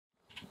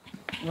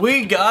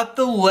we got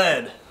the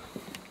lead.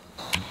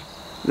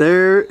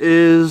 There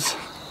is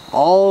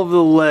all of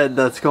the lead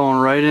that's going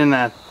right in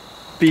that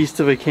beast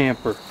of a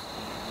camper.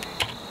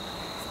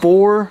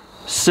 4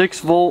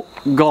 6-volt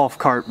golf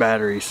cart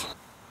batteries.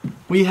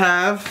 We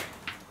have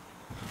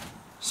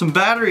some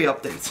battery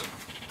updates.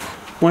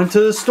 Went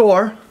to the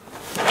store,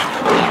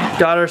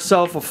 got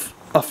ourselves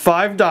a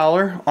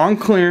 $5 on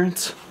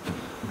clearance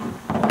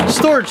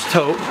storage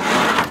tote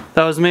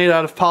that was made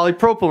out of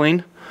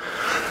polypropylene,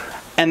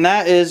 and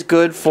that is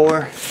good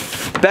for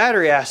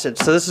battery acid.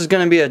 So this is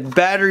going to be a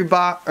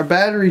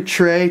battery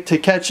tray to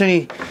catch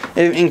any,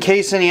 in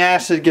case any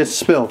acid gets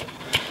spilled.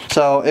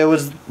 So it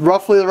was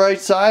roughly the right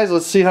size.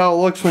 Let's see how it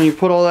looks when you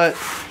put all that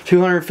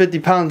 250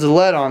 pounds of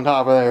lead on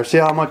top of there. See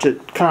how much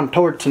it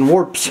contorts and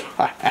warps.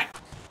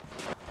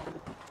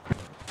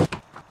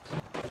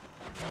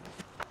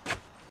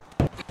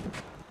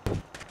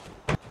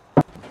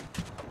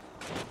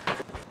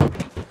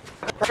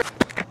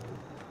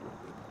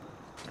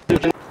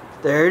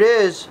 There it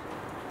is.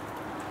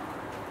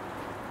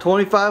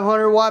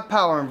 2500 watt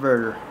power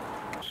inverter.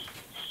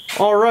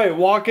 Alright,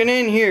 walking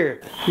in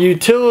here,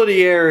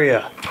 utility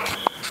area.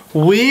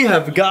 We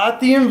have got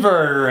the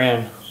inverter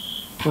in.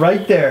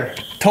 Right there.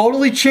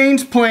 Totally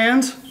changed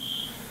plans.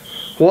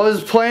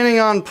 Was planning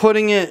on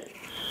putting it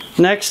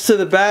next to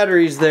the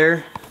batteries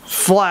there,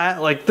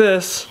 flat like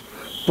this,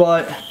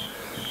 but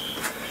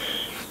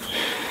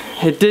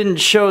it didn't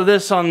show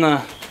this on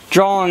the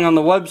drawing on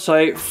the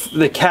website,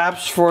 the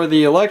caps for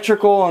the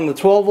electrical on the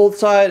 12-volt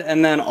side,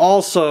 and then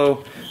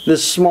also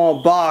this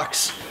small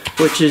box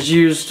which is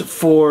used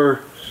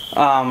for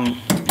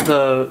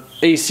the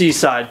AC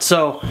side.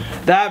 So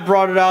that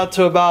brought it out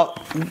to about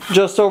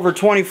just over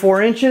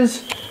 24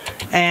 inches,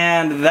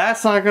 and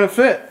that's not going to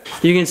fit.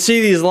 You can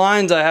see these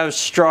lines I have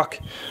struck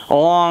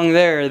along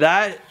there.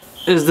 That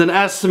is an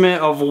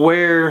estimate of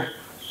where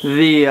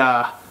the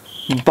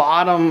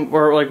bottom,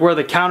 or like where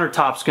the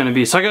countertop's going to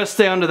be. So I got to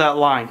stay under that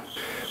line.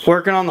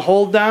 Working on the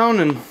hold down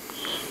and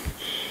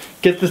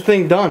get this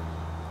thing done.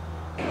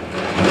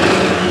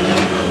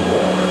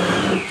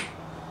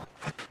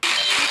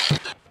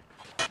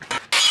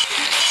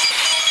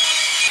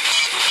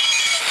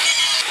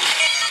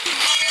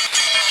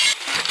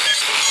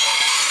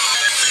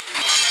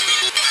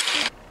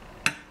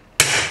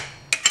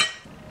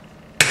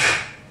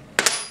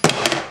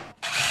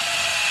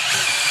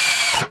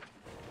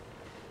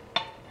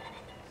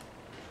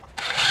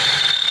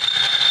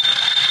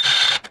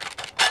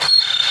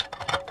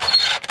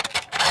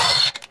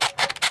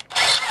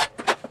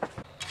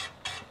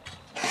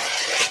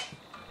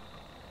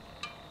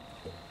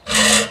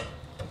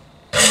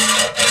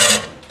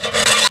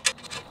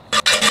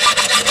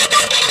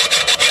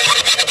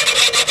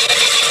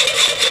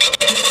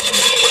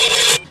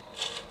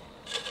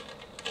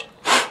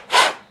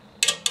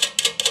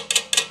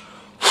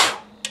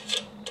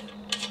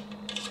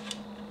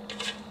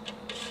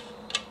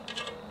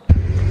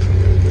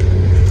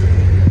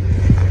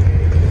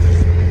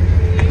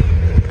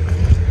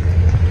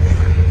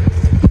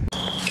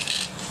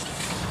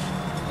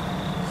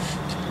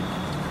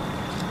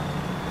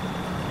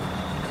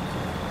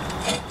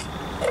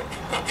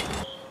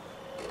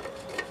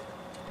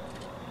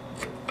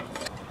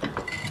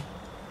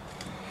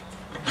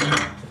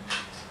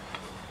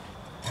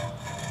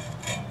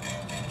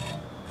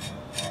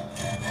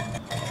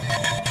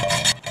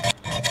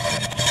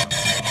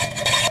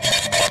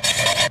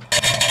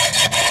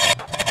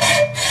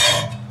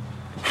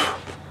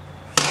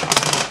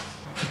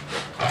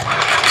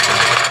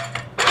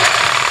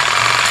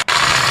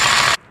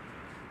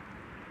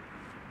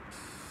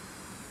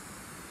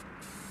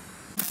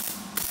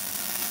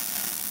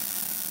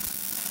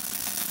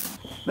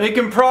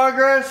 Making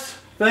progress.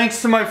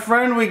 Thanks to my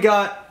friend, we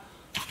got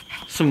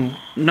some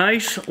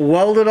nice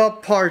welded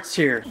up parts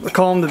here. We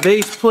call them the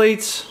base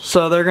plates,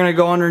 so they're gonna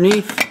go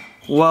underneath.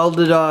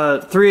 Welded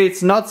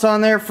 3/8 nuts on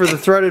there for the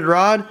threaded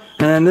rod,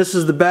 and then this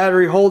is the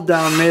battery hold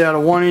down made out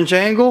of 1-inch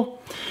angle.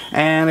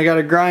 And I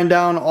gotta grind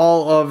down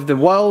all of the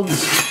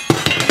welds,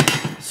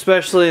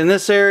 especially in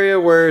this area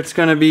where it's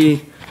gonna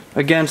be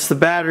against the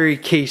battery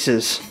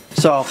cases.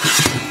 So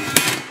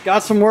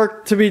got some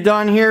work to be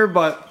done here,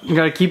 but we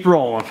gotta keep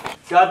rolling.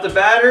 Got the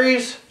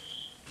batteries.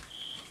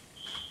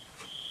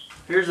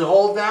 Here's the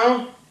hold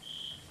down.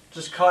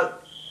 Just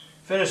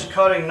finished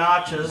cutting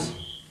notches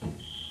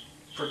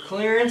for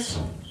clearance.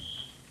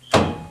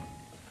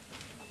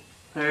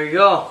 There you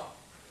go.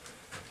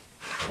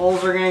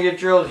 Holes are gonna get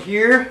drilled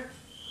here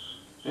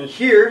and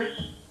here.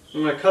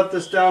 I'm gonna cut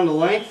this down to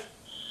length,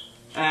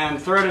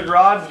 and threaded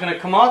rod is gonna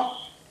come up,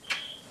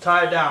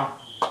 tie it down.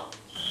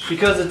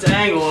 Because it's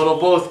angled,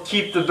 it'll both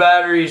keep the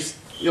batteries,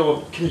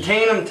 you'll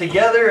contain them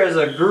together as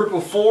a group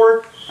of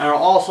 4, and it'll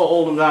also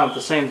hold them down at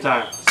the same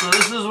time. So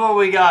this is what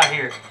we got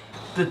here.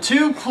 The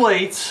 2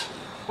 plates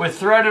with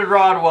threaded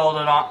rod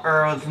welded on,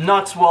 or with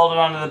nuts welded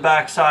onto the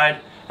back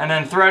side, and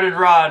then threaded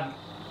rod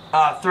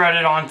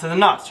threaded onto the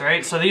nuts,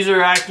 right? So these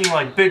are acting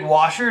like big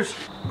washers.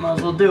 Might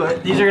as well do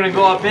it. These are gonna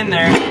go up in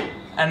there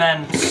and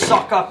then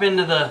suck up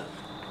into the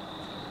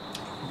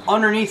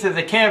underneath of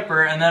the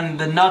camper, and then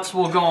the nuts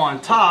will go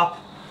on top,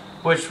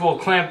 which will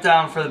clamp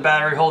down for the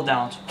battery hold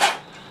downs.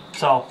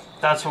 So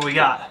that's what we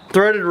got.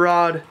 Threaded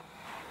rod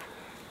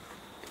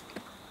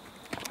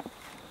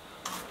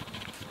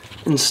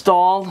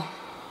installed.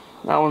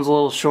 That one's a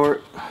little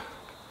short.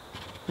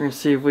 We're gonna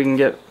see if we can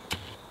get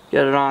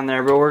it on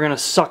there, but we're gonna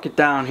suck it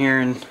down here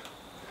and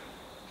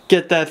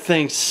get that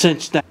thing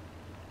cinched down.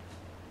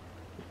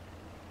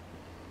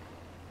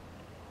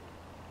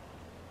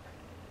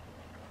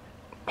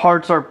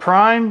 Parts are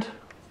primed.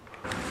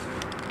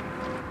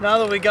 Now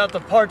that we got the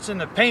parts in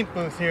the paint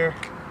booth here,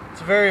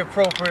 it's very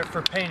appropriate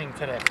for painting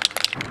today.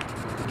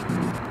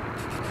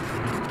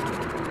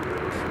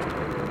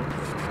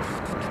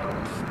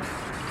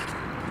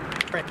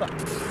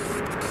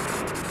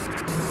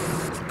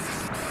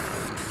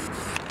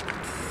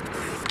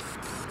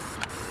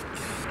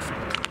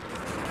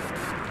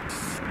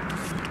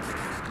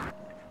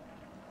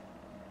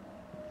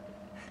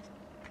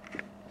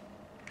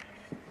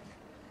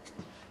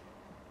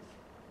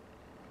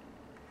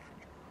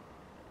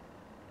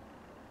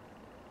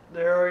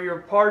 There are your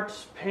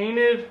parts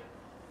painted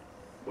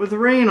with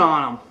rain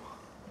on them,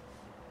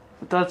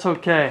 but that's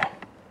okay.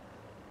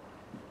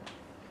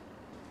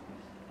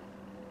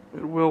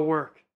 It will work.